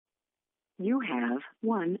You have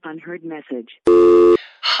one unheard message.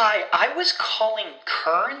 Hi, I was calling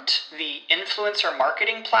Current, the influencer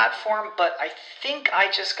marketing platform, but I think I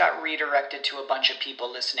just got redirected to a bunch of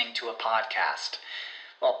people listening to a podcast.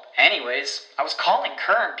 Well, anyways, I was calling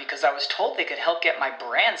Current because I was told they could help get my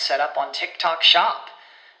brand set up on TikTok Shop,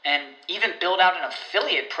 and even build out an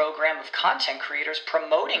affiliate program of content creators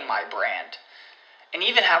promoting my brand, and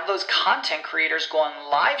even have those content creators go on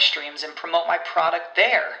live streams and promote my product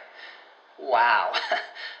there. Wow,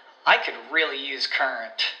 I could really use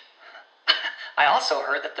Current. I also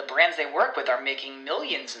heard that the brands they work with are making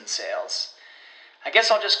millions in sales. I guess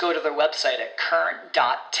I'll just go to their website at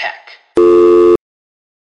current.tech.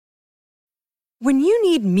 When you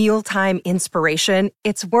need mealtime inspiration,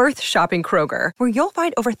 it's worth shopping Kroger, where you'll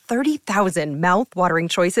find over 30,000 mouth-watering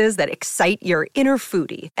choices that excite your inner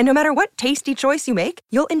foodie. And no matter what tasty choice you make,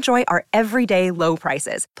 you'll enjoy our everyday low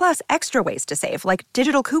prices, plus extra ways to save, like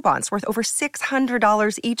digital coupons worth over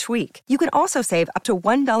 $600 each week. You can also save up to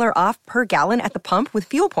 $1 off per gallon at the pump with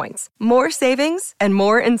fuel points. More savings and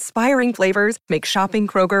more inspiring flavors make shopping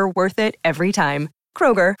Kroger worth it every time.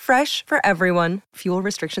 Kroger, fresh for everyone. Fuel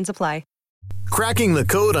restrictions apply. Cracking the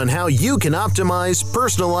code on how you can optimize,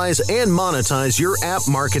 personalize, and monetize your app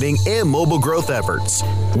marketing and mobile growth efforts.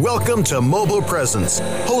 Welcome to Mobile Presence,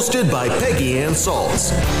 hosted by Peggy Ann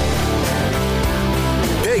Salz.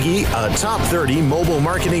 Peggy, a top 30 mobile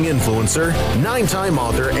marketing influencer, 9-time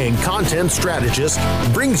author, and content strategist,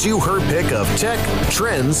 brings you her pick of tech,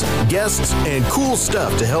 trends, guests, and cool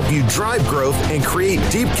stuff to help you drive growth and create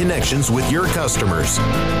deep connections with your customers.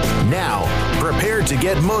 Now, prepare to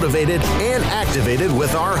get motivated and activated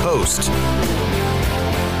with our host.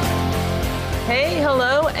 Hey,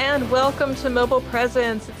 hello, and welcome to Mobile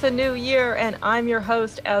Presence. It's a new year, and I'm your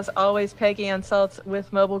host, as always, Peggy Ann Salz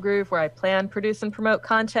with Mobile Groove, where I plan, produce, and promote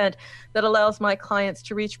content that allows my clients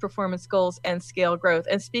to reach performance goals and scale growth.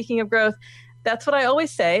 And speaking of growth, that's what I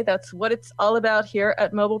always say. That's what it's all about here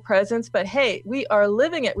at Mobile Presence. But hey, we are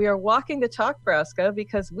living it. We are walking the talk, Brasco,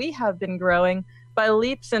 because we have been growing by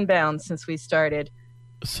leaps and bounds since we started.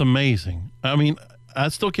 It's amazing. I mean, I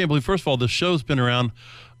still can't believe, first of all, the show's been around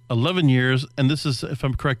 11 years, and this is, if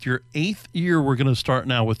I'm correct, your 8th year we're going to start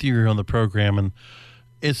now with you here on the program. And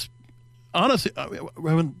it's honestly,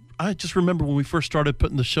 I just remember when we first started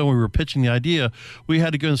putting the show, when we were pitching the idea, we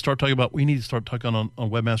had to go and start talking about, we need to start talking on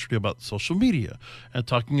Webmaster Radio about social media and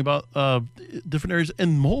talking about different areas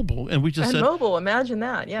in mobile. And we just said, mobile, imagine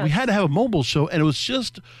that. Yeah. We had to have a mobile show, and it was,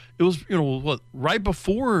 right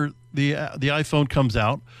before the iPhone comes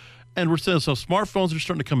out. And we're saying, so smartphones are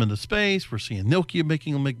starting to come into space. We're seeing Nokia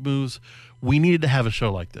making them make moves. We needed to have a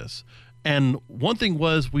show like this. And one thing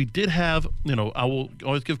was, we did have, I will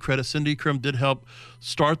always give credit, Cindy Krim did help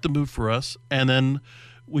start the move for us. And then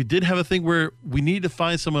we did have a thing where we needed to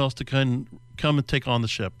find someone else to come and take on the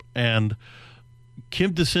ship. And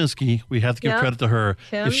Kim Dasinski, we have to give credit to her.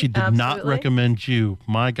 Kim, if she did not recommend you,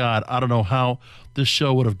 my God, I don't know how this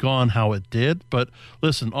show would have gone how it did. But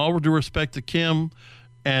listen, all due respect to Kim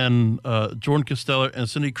and Jordan Costello and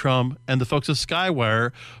Cindy Krum and the folks at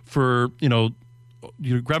Skywire for,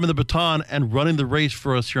 you're grabbing the baton and running the race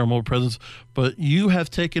for us here on Mobile Presence. But you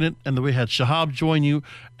have taken it, and we had Shahab join you,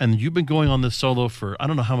 and you've been going on this solo for I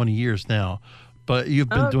don't know how many years now, but you've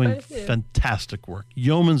been doing fantastic work,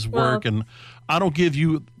 yeoman's work, and I don't give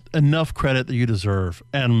you enough credit that you deserve.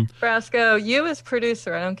 And Brasco, you as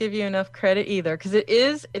producer, I don't give you enough credit either, because it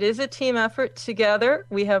is a team effort together.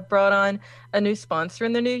 We have brought on a new sponsor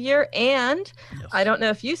in the new year, and I don't know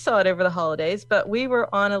if you saw it over the holidays, but we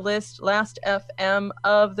were on a list last FM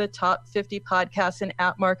of the top 50 podcasts in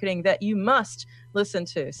app marketing that you must listen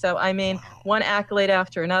to. So I mean, one accolade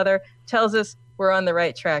after another tells us we're on the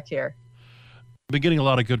right track here. Been getting a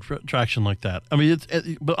lot of good traction like that. I mean,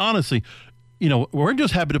 but honestly, we're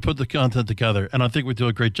just happy to put the content together, and I think we do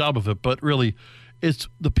a great job of it. But really, it's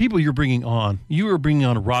the people you're bringing on. You are bringing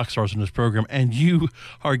on rock stars in this program, and you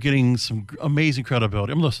are getting some amazing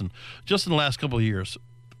credibility. Listen, just in the last couple of years,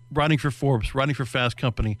 writing for Forbes, writing for Fast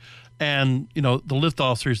Company, and, the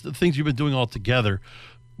Liftoff series, the things you've been doing all together,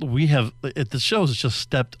 the shows has just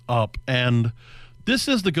stepped up. And this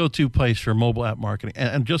is the go-to place for mobile app marketing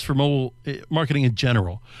and just for mobile marketing in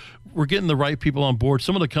general. We're getting the right people on board.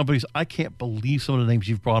 Some of the companies, I can't believe some of the names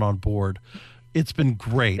you've brought on board. It's been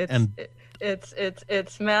great.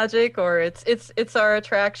 It's magic, or it's our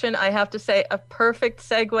attraction. I have to say, a perfect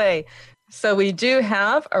segue. So we do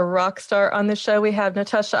have a rock star on the show. We have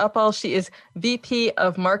Natasha Uppal. She is VP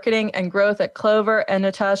of Marketing and Growth at Clover. And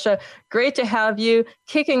Natasha, great to have you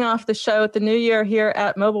kicking off the show at the new year here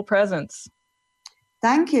at Mobile Presence.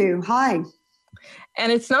 Thank you. Hi.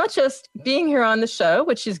 And it's not just being here on the show,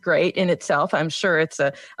 which is great in itself. I'm sure it's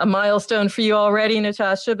a milestone for you already,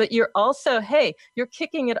 Natasha, but you're also, hey, you're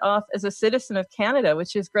kicking it off as a citizen of Canada,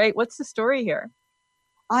 which is great. What's the story here?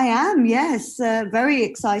 I am, yes. Very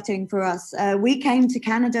exciting for us. We came to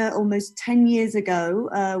Canada almost 10 years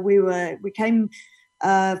ago. We came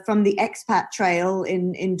from the expat trail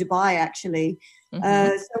in Dubai, actually.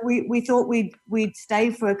 So we thought we'd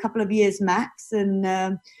stay for a couple of years max,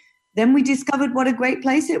 and then we discovered what a great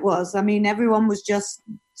place it was. I mean, everyone was just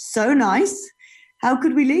so nice. How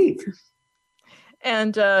could we leave?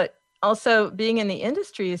 And also being in the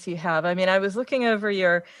industry as you have. I mean, I was looking over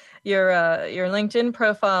your LinkedIn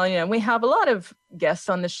profile. You know, we have a lot of guests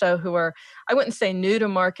on the show who are, I wouldn't say new to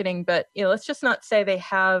marketing, but let's just not say they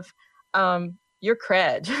have your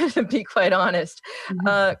cred, to be quite honest.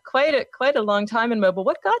 Quite a long time in mobile.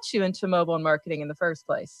 What got you into mobile and marketing in the first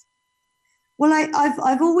place? Well,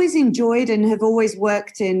 I've always enjoyed and have always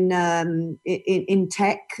worked in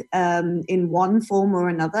tech in one form or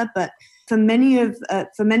another. But for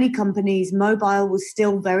many companies, mobile was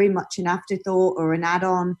still very much an afterthought or an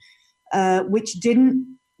add-on, which didn't,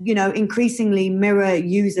 increasingly mirror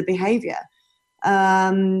user behavior.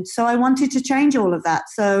 So I wanted to change all of that.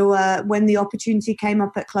 So when the opportunity came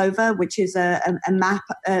up at Clover, which is an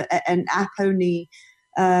app-only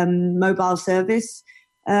mobile service,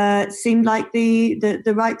 seemed like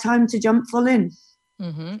the right time to jump full in.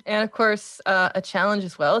 Mm-hmm. And of course, a challenge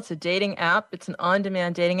as well. It's a dating app. It's an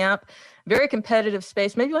on-demand dating app. Very competitive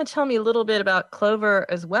space. Maybe you want to tell me a little bit about Clover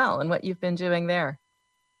as well and what you've been doing there.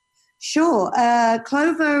 Sure.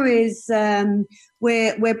 Clover is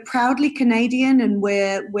we're proudly Canadian, and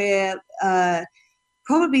we're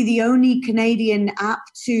probably the only Canadian app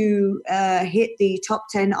to hit the top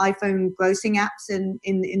 10 iPhone grossing apps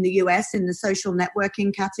in the US in the social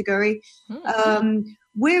networking category.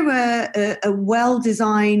 We're a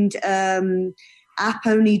well-designed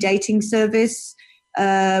app-only dating service,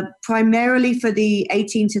 primarily for the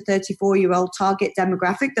 18 to 34-year-old target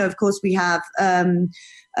demographic, though, of course, we have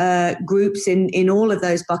groups in all of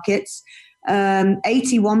those buckets.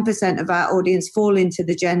 81% of our audience fall into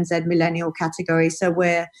the Gen Z millennial category. So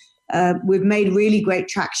we've made really great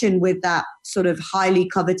traction with that sort of highly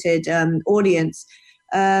coveted audience.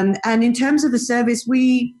 And in terms of the service,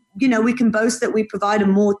 we can boast that we provide a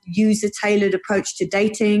more user-tailored approach to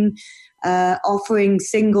dating, offering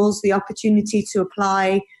singles the opportunity to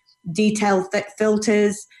apply detailed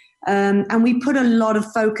filters. And we put a lot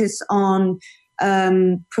of focus on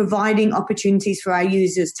providing opportunities for our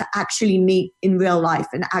users to actually meet in real life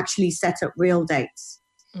and actually set up real dates.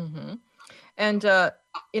 Mm-hmm. And,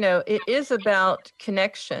 it is about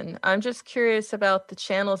connection. I'm just curious about the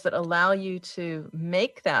channels that allow you to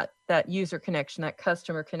make that user connection, that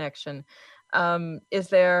customer connection. Is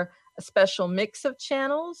there a special mix of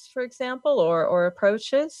channels, for example, or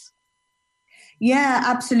approaches? Yeah,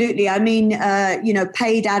 absolutely. I mean,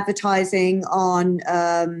 paid advertising on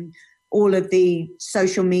all of the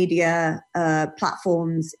social media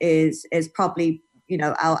platforms is probably,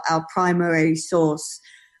 our primary source.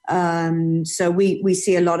 So we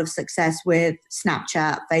see a lot of success with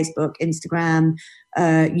Snapchat, Facebook, Instagram,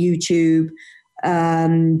 YouTube.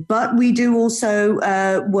 But we do also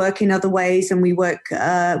work in other ways, and we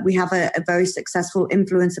have a very successful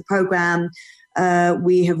influencer program.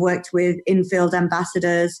 We have worked with in-field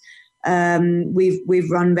ambassadors.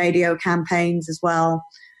 We've run radio campaigns as well.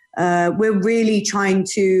 We're really trying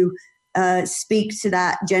to speak to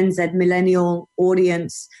that Gen Z millennial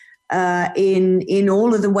audience in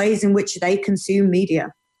all of the ways in which they consume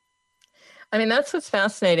media. I mean, that's what's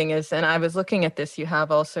fascinating and I was looking at this, you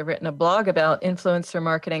have also written a blog about influencer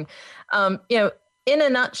marketing. In a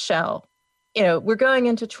nutshell, we're going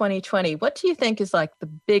into 2020. What do you think is like the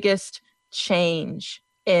biggest change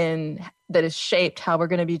that has shaped how we're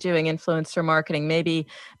going to be doing influencer marketing? Maybe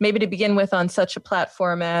to begin with on such a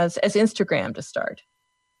platform as Instagram to start.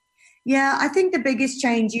 Yeah, I think the biggest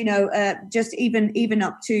change, just even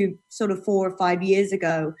up to sort of 4 or 5 years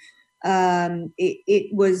ago, it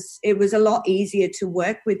was a lot easier to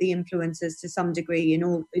work with the influencers to some degree in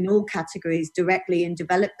all categories directly and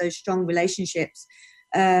develop those strong relationships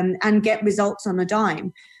and get results on a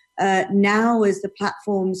dime. Now, as the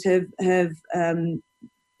platforms have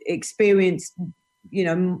experienced,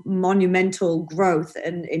 monumental growth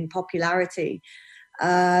and in popularity.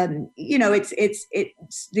 It's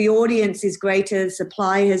the audience is greater,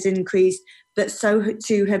 supply has increased, but so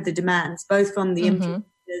too have the demands, both from the influencers.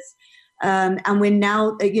 And we're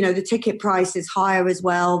now, the ticket price is higher as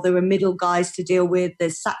well. There are middle guys to deal with.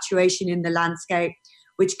 There's saturation in the landscape,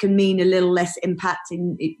 which can mean a little less impact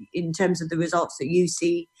in terms of the results that you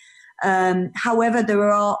see. However,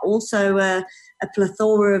 there are also a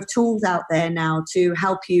plethora of tools out there now to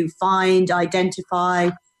help you find, identify,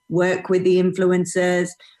 work with the influencers,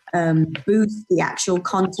 boost the actual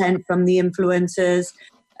content from the influencers.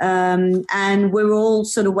 And we're all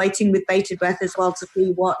sort of waiting with bated breath as well to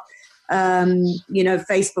see what,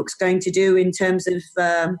 Facebook's going to do in terms of,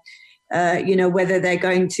 whether they're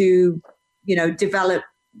going to, develop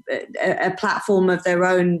a platform of their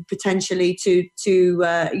own potentially to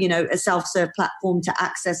a self-serve platform to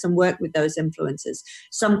access and work with those influencers.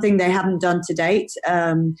 Something they haven't done to date.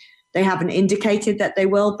 They haven't indicated that they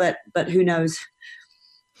will, but who knows?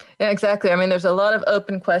 Yeah, exactly. I mean, there's a lot of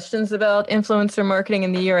open questions about influencer marketing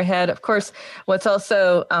in the year ahead. Of course, what's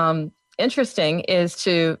also interesting is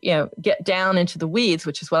to get down into the weeds,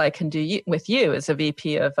 which is what I can do with you as a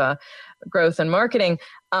VP of growth and marketing,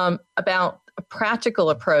 about a practical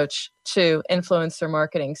approach to influencer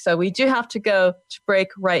marketing. So we do have to go to break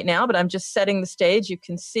right now, but I'm just setting the stage. You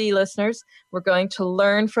can see, listeners, we're going to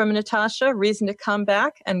learn from Natasha, reason to come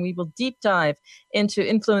back, and we will deep dive into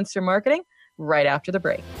influencer marketing right after the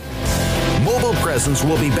break. Mobile Presence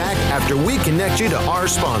will be back after we connect you to our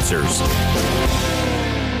sponsors.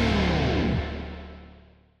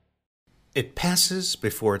 It passes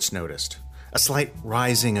before it's noticed. A slight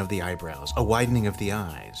rising of the eyebrows, a widening of the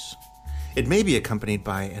eyes. It may be accompanied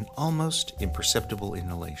by an almost imperceptible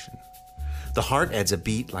inhalation. The heart adds a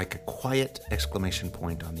beat like a quiet exclamation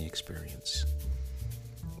point on the experience.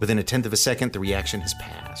 Within a tenth of a second, the reaction has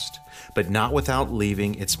passed, but not without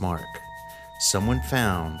leaving its mark. Someone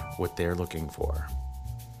found what they're looking for.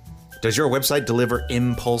 Does your website deliver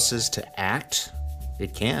impulses to act?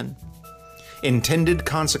 It can. Intended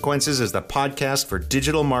Consequences is the podcast for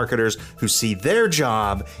digital marketers who see their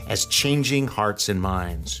job as changing hearts and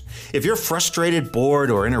minds. If you're frustrated,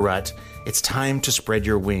 bored, or in a rut, it's time to spread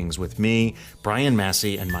your wings with me, Brian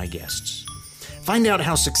Massey, and my guests. Find out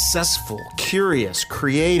how successful, curious,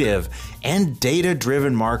 creative, and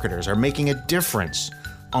data-driven marketers are making a difference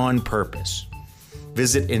on purpose.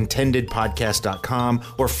 Visit intendedpodcast.com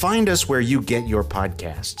or find us where you get your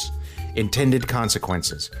podcasts. Intended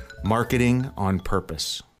Consequences. Marketing on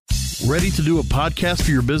purpose. Ready to do a podcast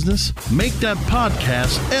for your business? Make that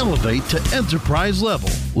podcast elevate to enterprise level.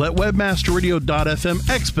 Let webmasterradio.fm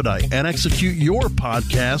expedite and execute your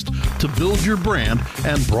podcast to build your brand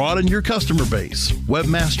and broaden your customer base.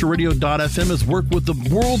 Webmasterradio.fm has worked with the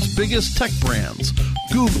world's biggest tech brands,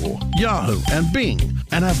 Google, Yahoo, and Bing,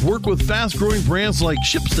 and have worked with fast-growing brands like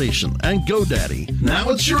ShipStation and GoDaddy. Now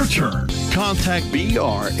it's your turn. Contact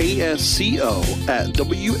BRASCO at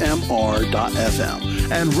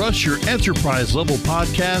WMR.FM and rush your enterprise-level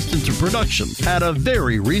podcast into production at a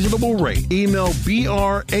very reasonable rate. Email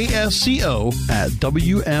BRASCO at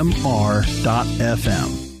WMR.FM.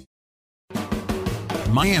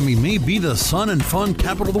 Miami may be the sun and fun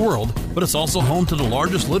capital of the world, but it's also home to the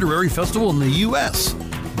largest literary festival in the U.S.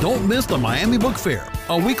 Don't miss the Miami Book Fair,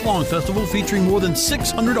 a week-long festival featuring more than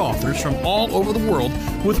 600 authors from all over the world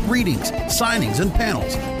with readings, signings, and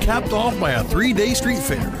panels, capped off by a 3-day street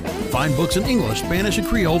fair. Find books in English, Spanish, and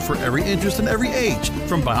Creole for every interest and every age,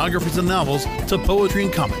 from biographies and novels to poetry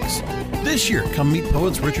and comics. This year, come meet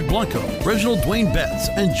poets Richard Blanco, Reginald Dwayne Betts,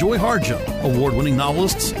 and Joy Harjo, award-winning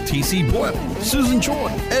novelists T.C. Boyle, Susan Choi,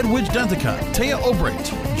 Edwidge Danticat, Taya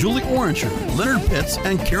Obrecht, Julie Oranger, Leonard Pitts,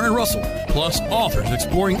 and Karen Russell, plus authors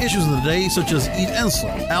exploring issues of the day such as Eve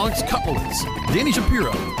Ensler, Alex Kutlowitz, Danny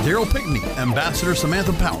Shapiro, Daryl Pinkney, Ambassador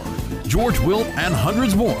Samantha Power, George Wilt, and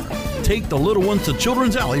hundreds more. Take the little ones to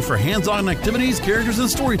Children's Alley for hands-on activities, characters, and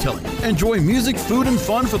storytelling. Enjoy music, food, and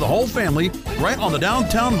fun for the whole family right on the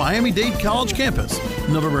downtown Miami-Dade College campus,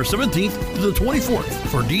 November 17th to the 24th.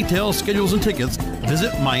 For details, schedules, and tickets,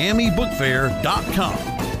 visit miamibookfair.com.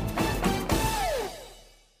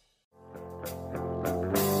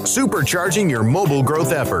 Supercharging your mobile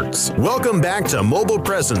growth efforts. Welcome back to Mobile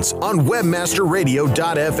Presence on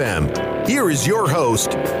webmasterradio.fm. Here is your host,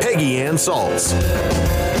 Peggy Ann Salz.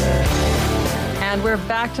 And we're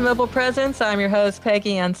back to Mobile Presence. I'm your host,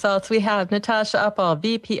 Peggy Ann Salz. We have Natasha Uppal,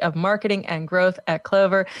 VP of Marketing and Growth at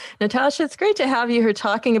Clover. Natasha, it's great to have you here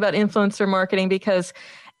talking about influencer marketing because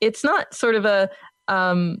it's not sort of a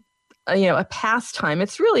pastime.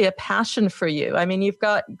 It's really a passion for you. I mean, you've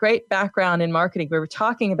got great background in marketing. We were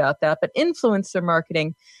talking about that, but influencer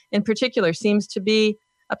marketing in particular seems to be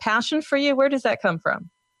a passion for you. Where does that come from?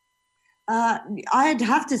 I'd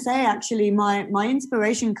have to say, actually, my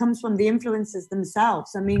inspiration comes from the influencers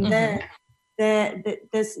themselves. I mean,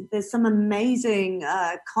 there's some amazing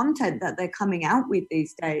content that they're coming out with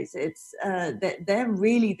these days. It's they're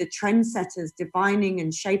really the trendsetters, defining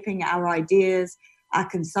and shaping our ideas, our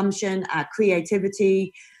consumption, our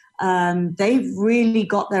creativity. They've really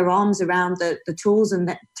got their arms around the tools and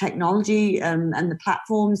the technology and the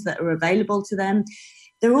platforms that are available to them.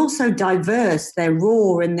 They're also diverse. They're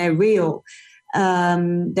raw and they're real.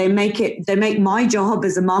 They make my job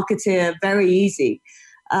as a marketer very easy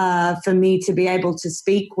for me to be able to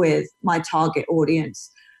speak with my target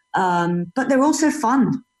audience. But they're also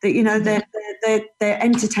fun. They're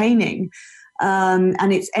entertaining,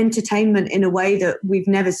 and it's entertainment in a way that we've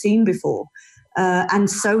never seen before. And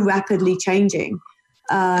so rapidly changing.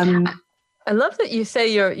 I love that you say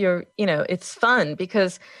you're it's fun,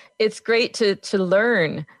 because it's great to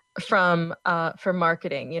learn from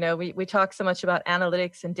marketing. We talk so much about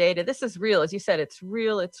analytics and data. This is real, as you said. It's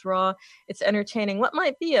real. It's raw. It's entertaining. What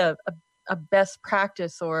might be a best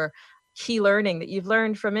practice or key learning that you've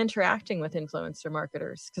learned from interacting with influencer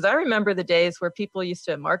marketers? Because I remember the days where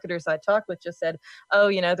marketers I talked with just said,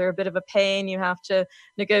 oh, they're a bit of a pain. You have to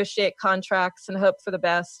negotiate contracts and hope for the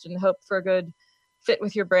best and hope for a good fit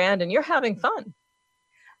with your brand, and you're having fun.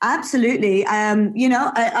 Absolutely.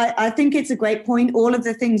 I think it's a great point. All of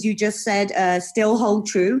the things you just said still hold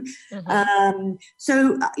true. Mm-hmm.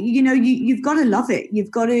 So you've got to love it. You've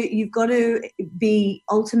got to be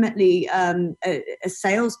ultimately a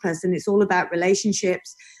salesperson. It's all about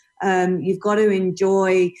relationships. You've got to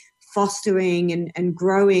enjoy fostering and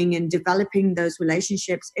growing and developing those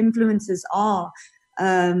relationships. Influencers are,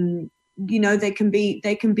 they can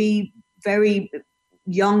be very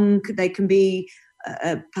young. They can be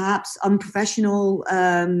perhaps unprofessional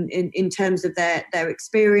in terms of their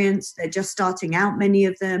experience. They're just starting out, many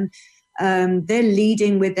of them. They're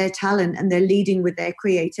leading with their talent and they're leading with their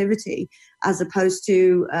creativity, as opposed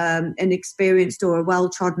to an experienced or a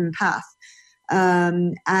well-trodden path.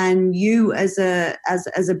 And you as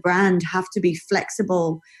a brand have to be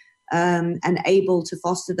flexible and able to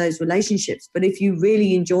foster those relationships. But if you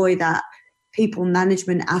really enjoy that people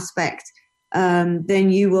management aspect,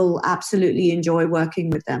 then you will absolutely enjoy working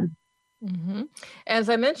with them. Mm-hmm. As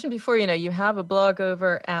I mentioned before, you have a blog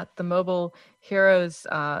over at the Mobile Heroes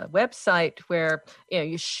website where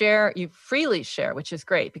you freely share, which is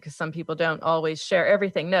great because some people don't always share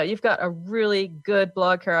everything. No, you've got a really good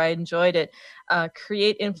blog here. I enjoyed it.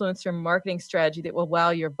 Create influencer marketing strategy that will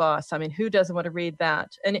wow your boss. I mean, who doesn't want to read that?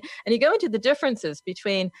 And you go into the differences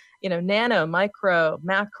between nano, micro,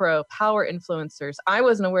 macro, power influencers. I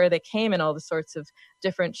wasn't aware they came in all the sorts of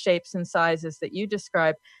different shapes and sizes that you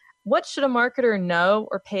described. What should a marketer know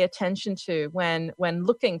or pay attention to when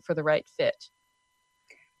looking for the right fit?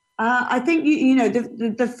 I think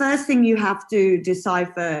the first thing you have to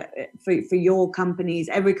decipher for your companies.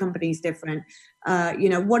 Every company is different.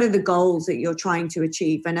 What are the goals that you're trying to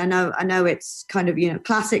achieve? And I know it's kind of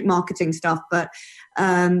classic marketing stuff, but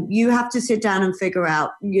you have to sit down and figure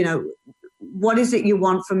out what is it you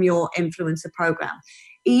want from your influencer program.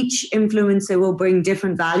 Each influencer will bring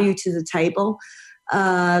different value to the table.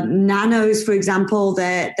 Nanos, for example,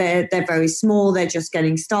 they're very small. They're just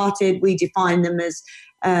getting started. We define them as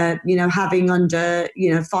having under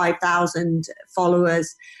 5,000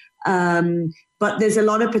 followers. But there's a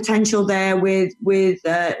lot of potential there with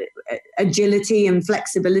agility and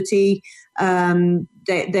flexibility.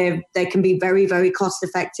 They can be very, very cost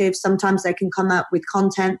effective. Sometimes they can come up with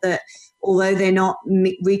content that, although they're not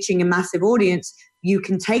reaching a massive audience, you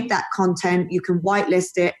can take that content, you can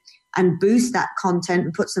whitelist it and boost that content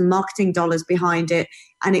and put some marketing dollars behind it,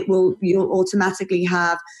 and you'll automatically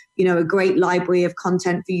have a great library of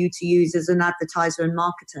content for you to use as an advertiser and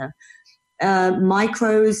marketer.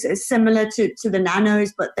 Micros are similar to the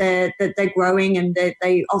nanos, but they're growing, and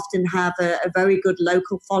they often have a very good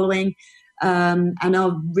local following, and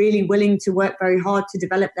are really willing to work very hard to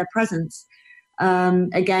develop their presence.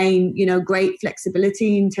 Again, great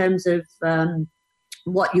flexibility in terms of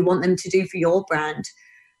what you want them to do for your brand.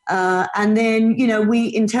 And then,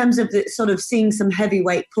 in terms of the sort of seeing some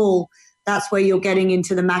heavyweight pull, that's where you're getting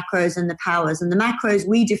into the macros and the powers. And the macros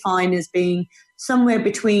we define as being somewhere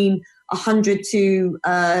between 100 to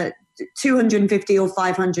 250 or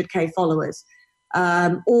 500K followers.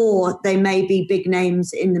 Or they may be big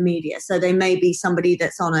names in the media. So they may be somebody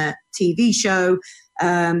that's on a TV show.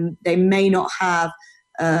 They may not have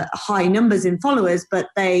high numbers in followers, but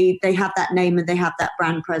they have that name and they have that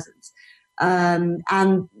brand presence. And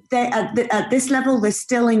at this level, they're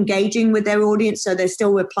still engaging with their audience. So they're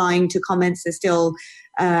still replying to comments. They're still,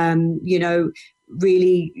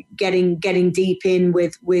 really getting deep in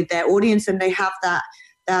with their audience, and they have that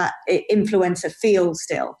influencer feel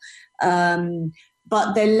still.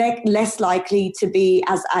 But they're less likely to be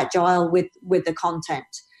as agile with the content.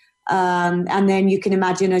 And then you can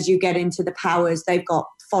imagine as you get into the powers, they've got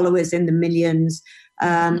followers in the millions.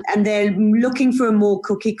 And they're looking for a more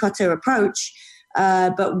cookie cutter approach.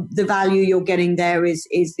 But the value you're getting there is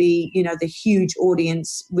the huge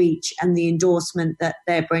audience reach and the endorsement that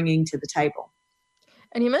they're bringing to the table.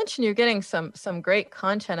 And you mentioned you're getting some great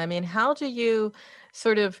content. I mean, how do you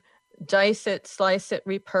sort of dice it, slice it,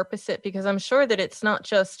 repurpose it? Because I'm sure that it's not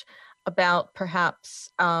just about perhaps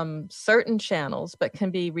certain channels, but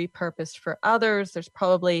can be repurposed for others. There's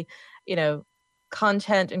probably,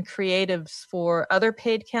 content and creatives for other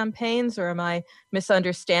paid campaigns, or am I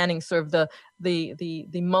misunderstanding sort of the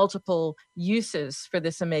multiple uses for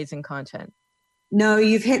this amazing content? No,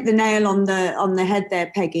 you've hit the nail on the head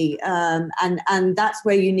there, Peggy. And that's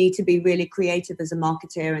where you need to be really creative as a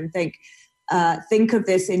marketer and think of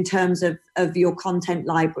this in terms of your content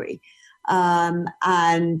library.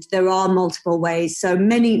 And there are multiple ways. So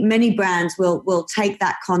many brands will take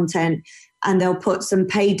that content and they'll put some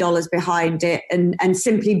paid dollars behind it and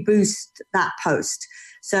simply boost that post.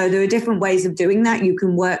 So there are different ways of doing that. You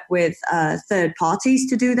can work with third parties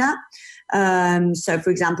to do that. So, for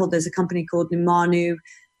example, there's a company called Lumanu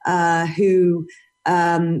who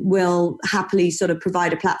will happily sort of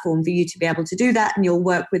provide a platform for you to be able to do that, and you'll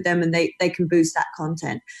work with them and they can boost that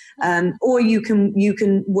content. Or you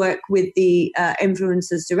can work with the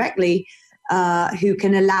influencers directly who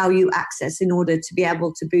can allow you access in order to be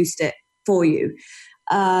able to boost it for you.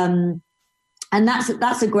 And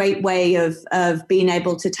that's a great way of being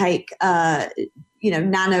able to take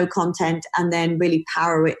nano content and then really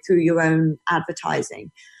power it through your own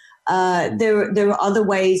advertising. There are other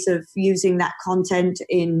ways of using that content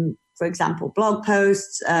in, for example, blog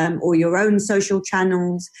posts or your own social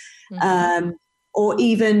channels, or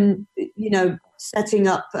even setting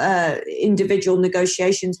up individual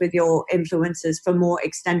negotiations with your influencers for more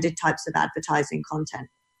extended types of advertising content.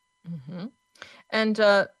 Mm-hmm. And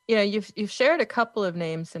you've shared a couple of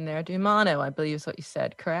names in there. Lumanu, I believe, is what you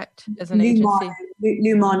said, correct? As an agency,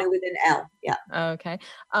 Lumanu with an L. Yeah. Okay.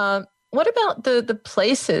 What about the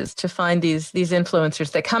places to find these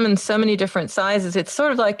influencers? They come in so many different sizes. It's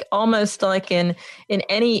sort of like almost like in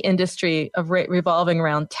any industry of revolving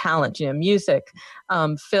around talent, music,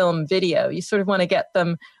 film, video. You sort of want to get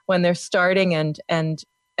them when they're starting and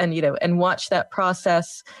watch that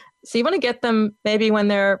process. So you want to get them maybe when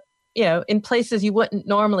they're in places you wouldn't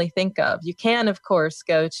normally think of. You can, of course,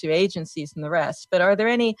 go to agencies and the rest, but are there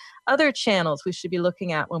any other channels we should be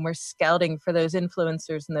looking at when we're scouting for those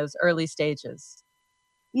influencers in those early stages?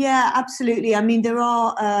 Yeah, absolutely. I mean, there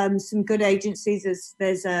are some good agencies.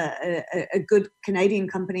 There's a good Canadian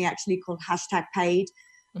company actually called #Paid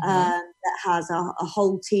that has a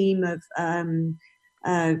whole team of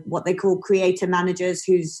what they call creator managers,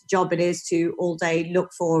 whose job it is to all day look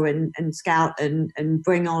for and scout and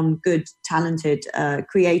bring on good, talented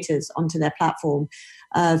creators onto their platform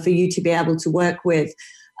for you to be able to work with.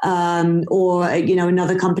 Or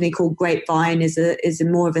another company called Grapevine is a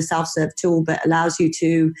more of a self-serve tool, but allows you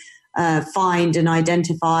to find and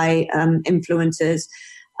identify influencers.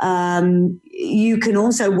 You can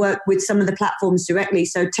also work with some of the platforms directly.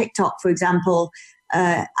 So TikTok, for example,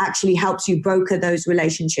 actually helps you broker those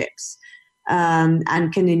relationships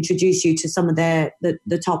and can introduce you to some of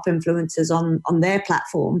the top influencers on their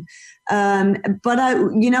platform. But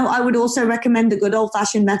I would also recommend the good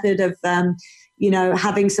old-fashioned method of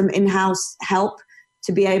having some in-house help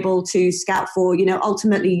to be able to scout for.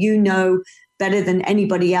 Ultimately, better than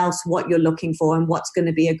anybody else what you're looking for and what's going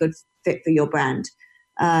to be a good fit for your brand.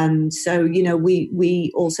 So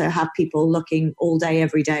we also have people looking all day,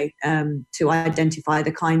 every day to identify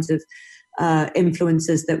the kinds of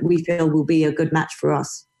influencers that we feel will be a good match for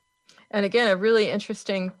us. And again, a really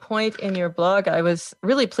interesting point in your blog. I was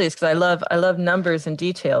really pleased because I love numbers and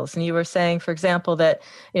details. And you were saying, for example, that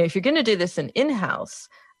if you're going to do this in-house,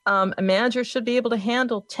 a manager should be able to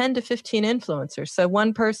handle 10 to 15 influencers. So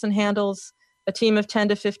one person handles a team of 10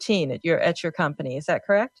 to 15 at your company. Is that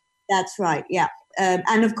correct? That's right. Yeah.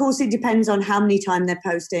 And of course, it depends on how many times they're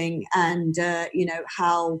posting and,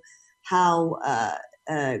 how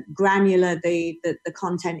granular the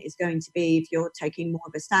content is going to be. If you're taking more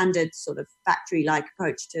of a standard sort of factory-like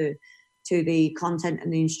approach to the content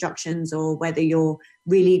and the instructions, or whether you're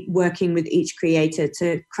really working with each creator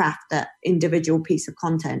to craft that individual piece of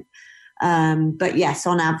content. But yes,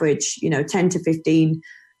 on average, 10 to 15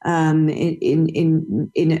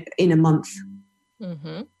 in a month.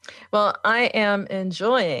 Mm-hmm. Well, I am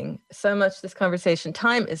enjoying so much this conversation.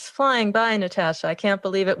 Time is flying by, Natasha. I can't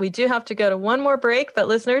believe it. We do have to go to one more break, but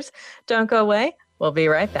listeners, don't go away. We'll be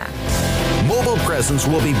right back. Mobile Presence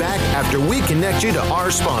will be back after we connect you to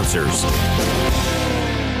our sponsors.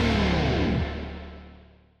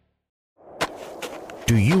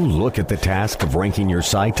 Do you look at the task of ranking your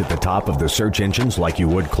site at the top of the search engines like you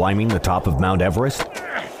would climbing the top of Mount Everest?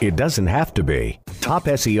 It doesn't have to be.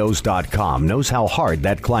 TopSEOs.com knows how hard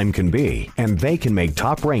that climb can be, and they can make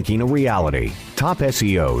top ranking a reality. Top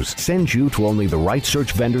SEOs sends you to only the right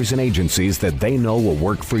search vendors and agencies that they know will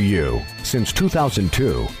work for you. Since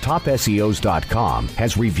 2002, TopSEOs.com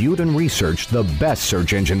has reviewed and researched the best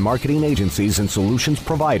search engine marketing agencies and solutions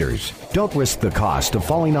providers. Don't risk the cost of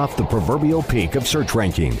falling off the proverbial peak of search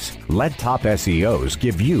rankings. Let Top SEOs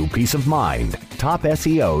give you peace of mind.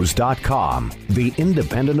 TopSEOs.com, the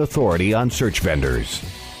independent authority on search vendors.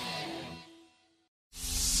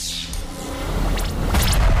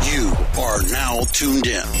 You are now tuned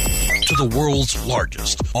in to the world's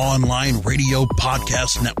largest online radio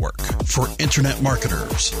podcast network for internet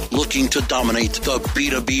marketers looking to dominate the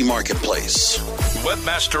B2B marketplace.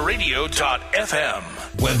 Webmasterradio.fm.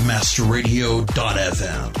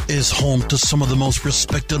 Webmasterradio.fm is home to some of the most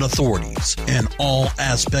respected authorities in all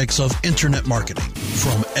aspects of internet marketing,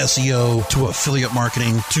 from SEO to affiliate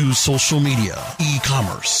marketing to social media,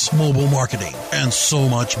 e-commerce, mobile marketing, and so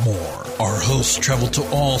much more. Our hosts travel to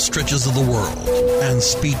all stretches of the world and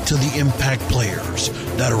speak to the impact players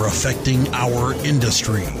that are affecting our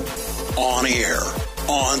industry. On air,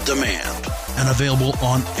 on demand, and available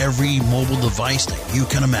on every mobile device that you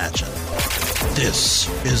can imagine. This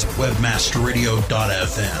is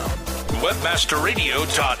Webmasterradio.fm.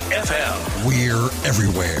 Webmasterradio.fm. We're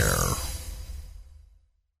everywhere.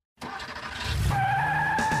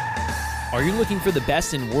 Are you looking for the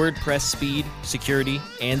best in WordPress speed, security,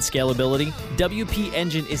 and scalability? WP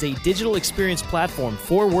Engine is a digital experience platform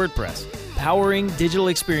for WordPress, powering digital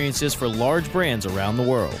experiences for large brands around the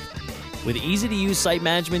world. With easy-to-use site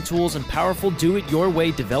management tools and powerful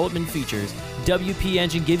do-it-your-way development features, WP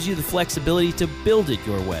Engine gives you the flexibility to build it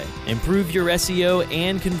your way. Improve your SEO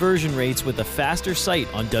and conversion rates with a faster site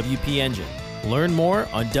on WP Engine. Learn more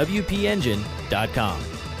on WPEngine.com.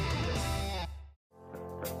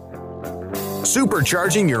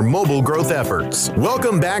 Supercharging your mobile growth efforts.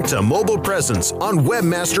 Welcome back to Mobile Presence on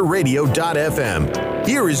WebmasterRadio.fm.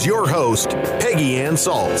 Here is your host, Peggy Ann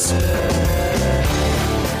Salz.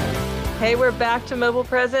 Hey, we're back to Mobile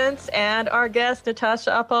Presence and our guest,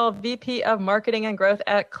 Natasha Uppal, VP of Marketing and Growth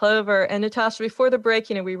at Clover. And Natasha, before the break,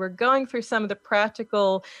 we were going through some of the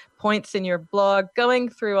practical points in your blog, going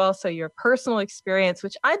through also your personal experience,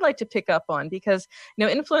 which I'd like to pick up on because,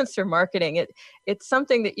 influencer marketing, it's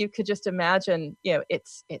something that you could just imagine,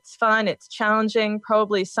 it's fun, it's challenging,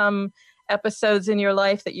 probably some episodes in your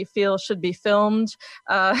life that you feel should be filmed,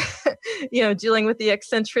 dealing with the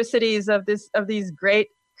eccentricities of these great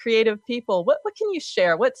creative people. What can you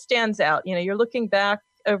share? What stands out? You're looking back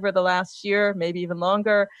over the last year, maybe even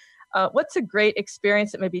longer. What's a great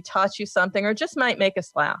experience that maybe taught you something or just might make us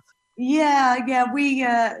laugh? Yeah. We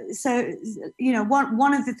one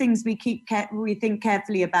of the things we think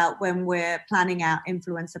carefully about when we're planning our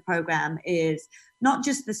influencer program is not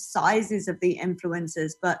just the sizes of the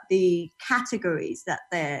influencers, but the categories that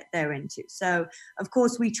they're into. So, of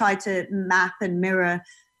course, we try to map and mirror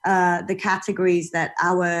the categories that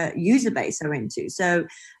our user base are into. So,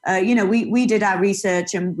 we did our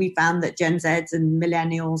research and we found that Gen Zs and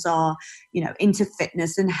millennials are, into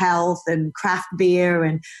fitness and health and craft beer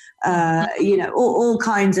and, all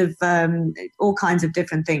kinds of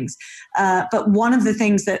different things. But one of the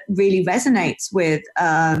things that really resonates with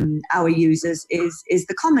our users is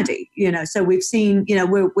the comedy. So we've seen,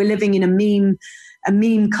 we're living in a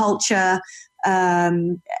meme culture.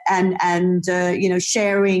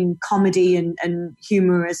 Sharing comedy and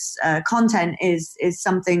humorous content is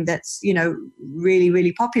something that's really,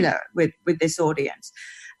 really popular with this audience.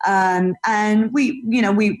 And we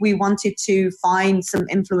wanted to find some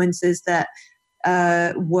influencers that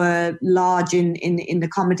were large in the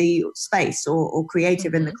comedy space or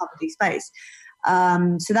creative in the comedy space.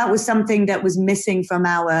 So that was something that was missing from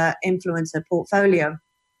our influencer portfolio.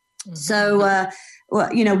 Mm-hmm. So,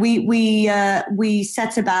 we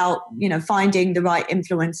set about, finding the right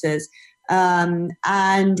influencers.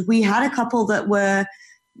 And we had a couple that were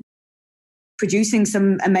producing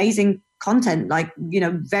some amazing content, like,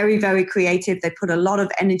 very, very creative. They put a lot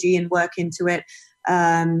of energy and work into it.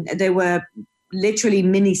 They were literally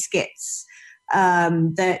mini skits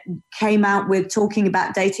that came out with talking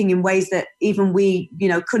about dating in ways that even we,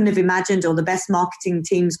 couldn't have imagined, or the best marketing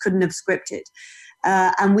teams couldn't have scripted.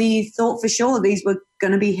 And we thought for sure these were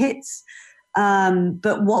going to be hits.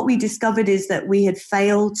 But what we discovered is that we had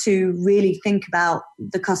failed to really think about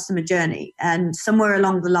the customer journey. And somewhere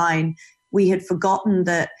along the line, we had forgotten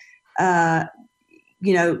that,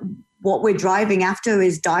 what we're driving after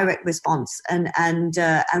is direct response, and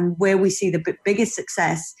where we see the biggest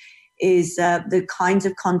success is the kinds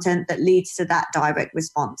of content that leads to that direct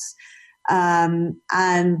response. And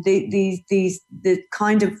the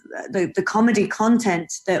kind of the comedy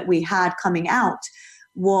content that we had coming out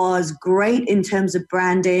was great in terms of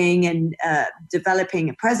branding and developing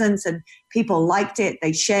a presence, and people liked it,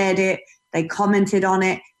 they shared it, they commented on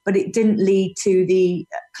it, but it didn't lead to the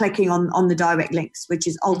clicking on the direct links, which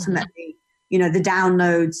is ultimately, you know, the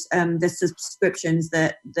downloads, the subscriptions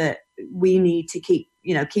that we need to keep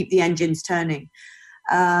the engines turning.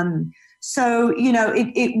 So, you know,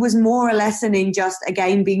 it was more a lesson in just,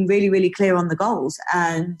 again, being really, really clear on the goals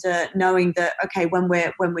and knowing that, okay, when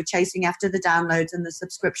we're chasing after the downloads and the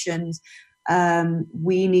subscriptions,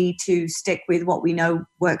 we need to stick with what we know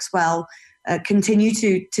works well, continue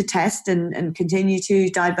to test and continue to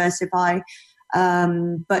diversify,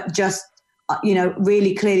 but just, you know,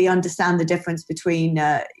 really clearly understand the difference between,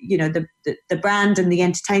 you know, the brand and the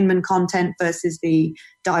entertainment content versus the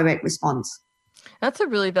direct response. That's a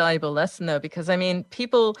really valuable lesson, though, because, I mean,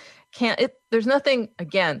 people there's nothing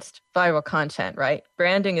against viral content, right?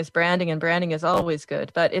 Branding is branding, and branding is always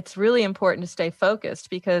good. But it's really important to stay focused,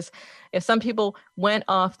 because if some people went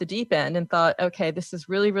off the deep end and thought, okay, this is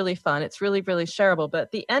really, really fun, it's really, really shareable, but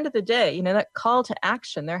at the end of the day, you know, that call to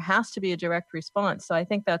action, there has to be a direct response. So I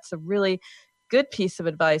think that's a really good piece of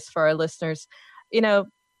advice for our listeners. You know,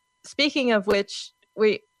 speaking of which,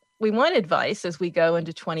 we want advice as we go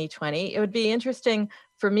into 2020. It would be interesting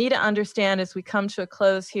for me to understand as we come to a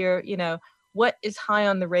close here, you know, what is high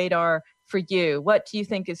on the radar for you? What do you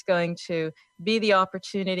think is going to be the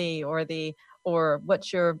opportunity or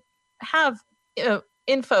what you have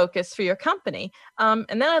in focus for your company? And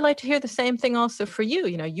then I'd like to hear the same thing also for you,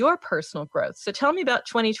 you know, your personal growth. So tell me about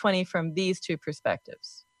 2020 from these two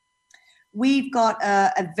perspectives. We've got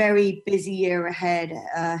a very busy year ahead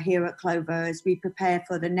here at Clover as we prepare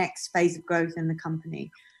for the next phase of growth in the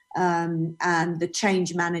company, and the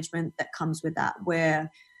change management that comes with that. We're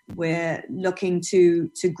looking to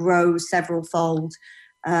grow several fold.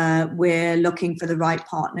 We're looking for the right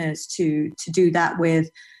partners to do that with,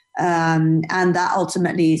 and that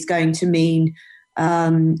ultimately is going to mean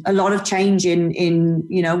a lot of change in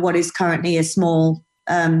you know, what is currently a small,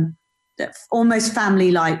 almost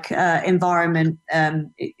family-like environment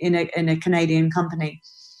in a Canadian company.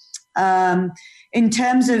 In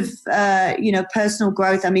terms of you know, personal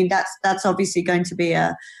growth, I mean, that's obviously going to be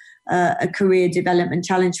a career development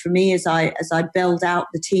challenge for me as I build out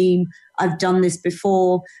the team. I've done this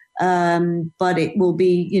before, but it will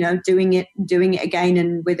be, you know, doing it again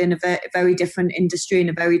and within a very different industry, in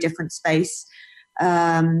a very different space,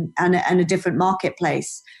 and a different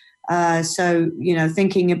marketplace. So, you know,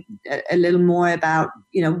 thinking a little more about,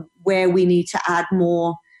 you know, where we need to add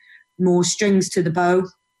more strings to the bow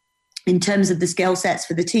in terms of the skill sets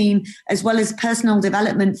for the team, as well as personal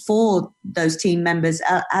development for those team members.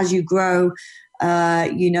 As you grow,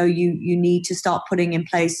 you know, you need to start putting in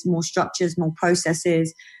place more structures, more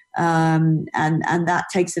processes, and that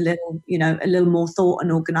takes a little more thought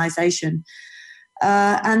and organization.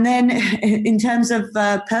 And then in terms of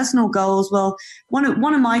personal goals, well, one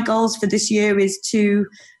of my goals for this year is to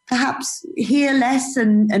perhaps hear less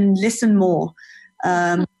and listen more.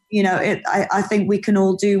 You know, I think we can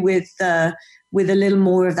all do with a little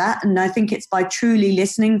more of that. And I think it's by truly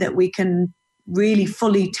listening that we can really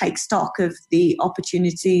fully take stock of the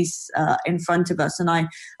opportunities in front of us. And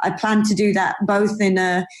I plan to do that both in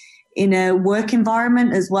a work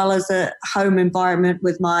environment as well as a home environment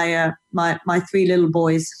with my three little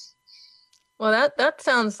boys. Well, that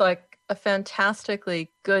sounds like a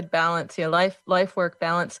fantastically good balance, you know, life-work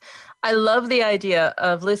balance. I love the idea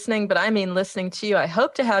of listening, but I mean listening to you. I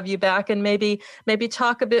hope to have you back and maybe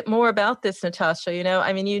talk a bit more about this, Natasha. You know,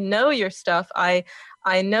 I mean, you know your stuff. I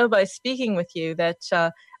know by speaking with you that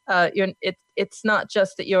it's not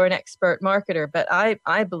just that you're an expert marketer, but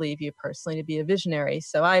I believe you personally to be a visionary.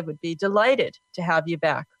 So I would be delighted to have you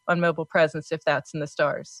back on Mobile Presence if that's in the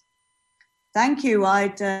stars. Thank you.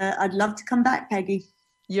 I'd love to come back, Peggy.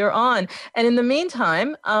 You're on. And in the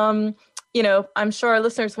meantime, you know, I'm sure our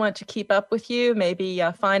listeners want to keep up with you, maybe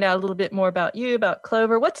find out a little bit more about you, about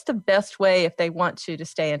Clover. What's the best way if they want to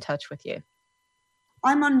stay in touch with you?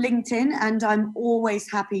 I'm on LinkedIn, and I'm always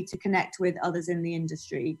happy to connect with others in the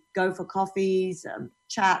industry. Go for coffees,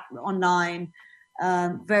 chat online.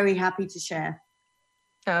 Very happy to share.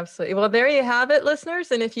 Absolutely. Well, there you have it,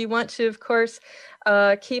 listeners. And if you want to, of course,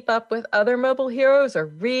 keep up with other mobile heroes or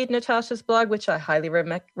read Natasha's blog, which I highly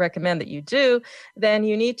recommend that you do, then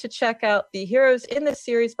you need to check out the heroes in this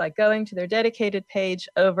series by going to their dedicated page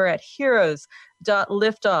over at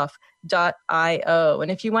heroes.liftoff.io.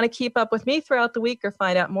 And if you want to keep up with me throughout the week or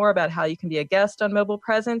find out more about how you can be a guest on Mobile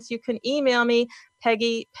Presence, you can email me,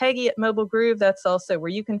 Peggy at Mobile Groove. That's also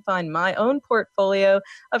where you can find my own portfolio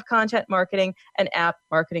of content marketing and app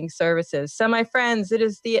marketing services. So my friends, it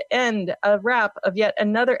is the end, a wrap of yet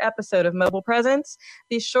another episode of Mobile Presence.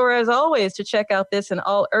 Be sure, as always, to check out this and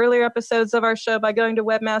all earlier episodes of our show by going to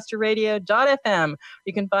webmasterradio.fm.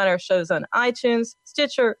 You can find our shows on iTunes,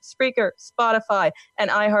 Stitcher, Spreaker, Spotify,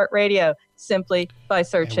 and iHeartRadio simply by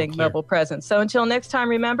searching Mobile Presence. So until next time,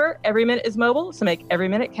 remember, every minute is mobile, so make every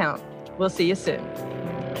minute count. We'll see you soon.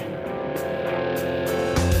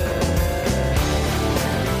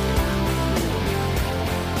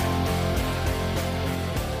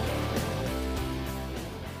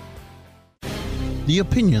 The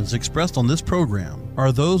opinions expressed on this program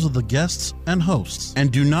are those of the guests and hosts and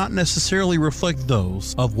do not necessarily reflect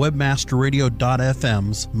those of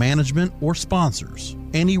webmasterradio.fm's management or sponsors.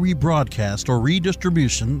 Any rebroadcast or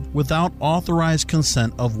redistribution without authorized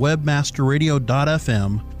consent of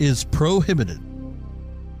webmasterradio.fm is prohibited.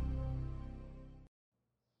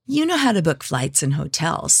 You know how to book flights and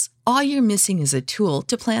hotels. All you're missing is a tool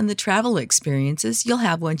to plan the travel experiences you'll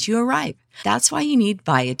have once you arrive. That's why you need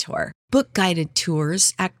Viator. Book guided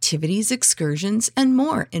tours, activities, excursions, and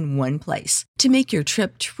more in one place to make your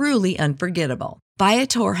trip truly unforgettable.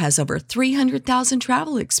 Viator has over 300,000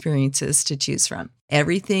 travel experiences to choose from.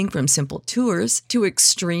 Everything from simple tours to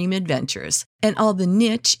extreme adventures and all the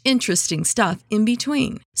niche, interesting stuff in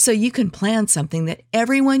between. So you can plan something that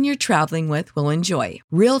everyone you're traveling with will enjoy.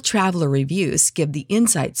 Real traveler reviews give the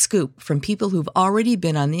inside scoop from people who've already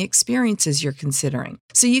been on the experiences you're considering.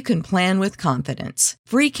 So you can plan with confidence.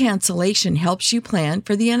 Free cancellation helps you plan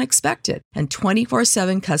for the unexpected. And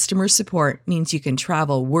 24/7 customer support means you can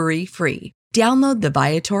travel worry-free. Download the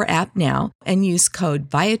Viator app now and use code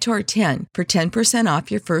Viator10 for 10%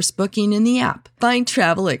 off your first booking in the app. Find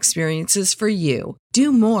travel experiences for you.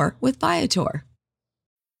 Do more with Viator.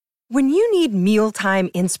 When you need mealtime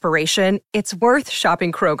inspiration, it's worth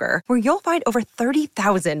shopping Kroger, where you'll find over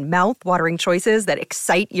 30,000 mouth-watering choices that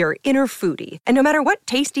excite your inner foodie. And no matter what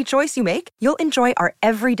tasty choice you make, you'll enjoy our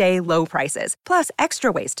everyday low prices, plus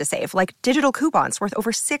extra ways to save, like digital coupons worth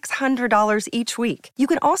over $600 each week. You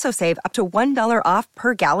can also save up to $1 off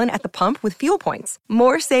per gallon at the pump with fuel points.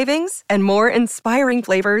 More savings and more inspiring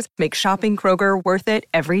flavors make shopping Kroger worth it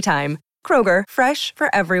every time. Kroger, fresh for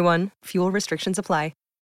everyone. Fuel restrictions apply.